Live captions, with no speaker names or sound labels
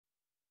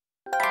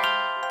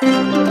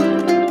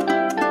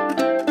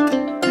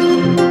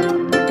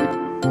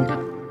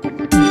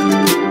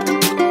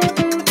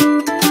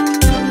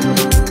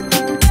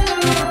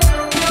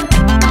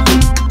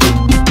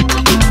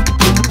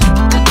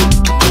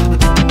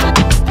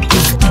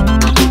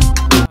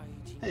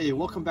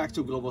welcome back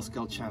to Global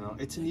Skill channel.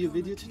 It's a new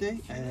video today,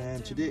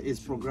 and today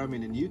is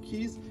programming in new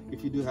keys.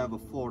 If you do have a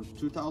Ford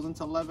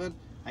 2011,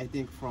 I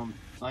think from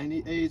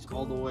 98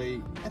 all the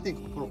way, I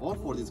think for all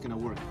Ford it's gonna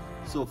work.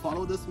 So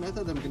follow this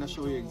method. I'm gonna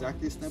show you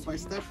exactly step by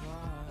step.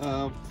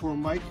 For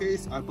my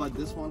case, I bought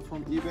this one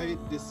from eBay.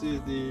 This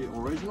is the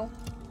original,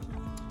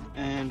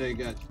 and I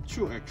got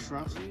two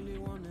extras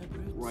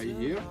right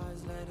here.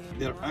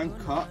 They're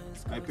uncut.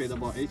 I paid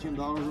about $18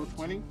 or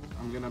 $20.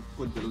 I'm gonna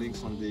put the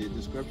links on the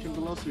description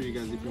below, so you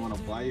guys, if you want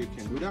to buy, you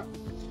can do that.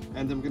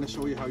 And I'm gonna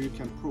show you how you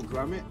can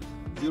program it.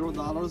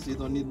 $0. You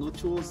don't need no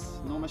tools,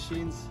 no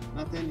machines,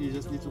 nothing. You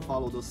just need to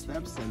follow those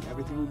steps and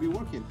everything will be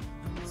working.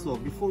 So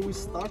before we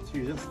start,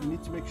 you just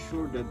need to make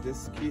sure that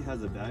this key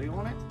has a battery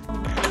on it.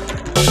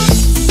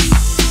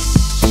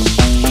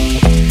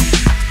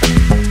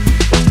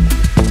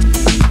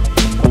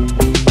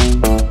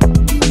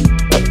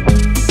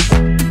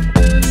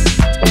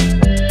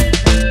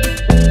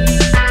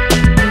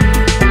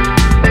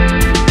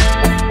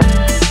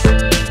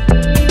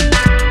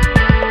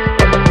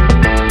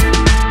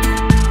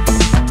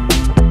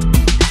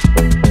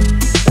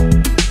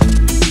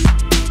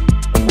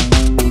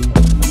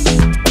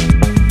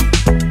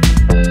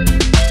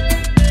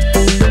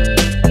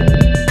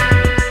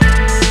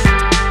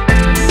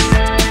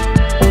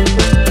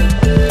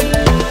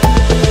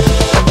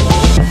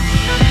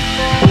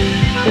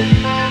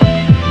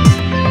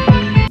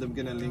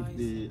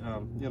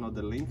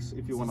 The links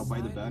if you want to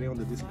buy the battery on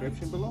the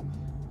description below,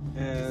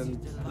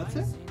 and that's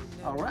it.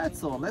 All right,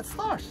 so let's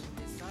start.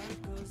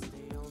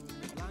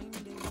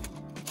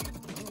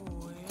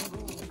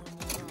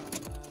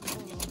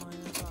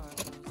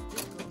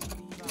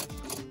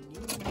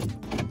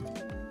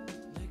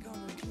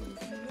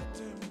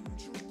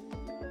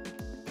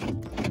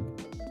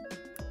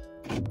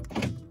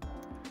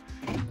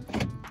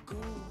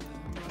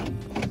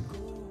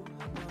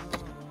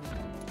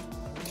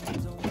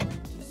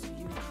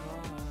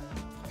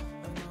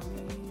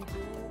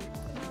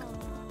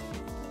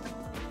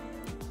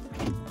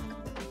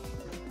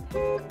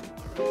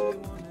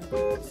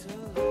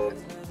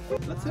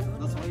 That's it,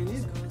 that's all you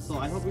need. So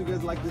I hope you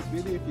guys like this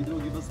video. If you do,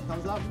 give us a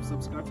thumbs up,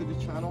 subscribe to the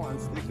channel, and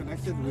stay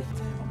connected. We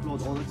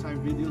upload all the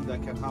time videos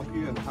that can help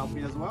you and help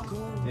me as well.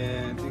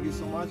 And thank you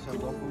so much, and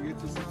don't forget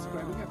to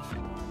subscribe again.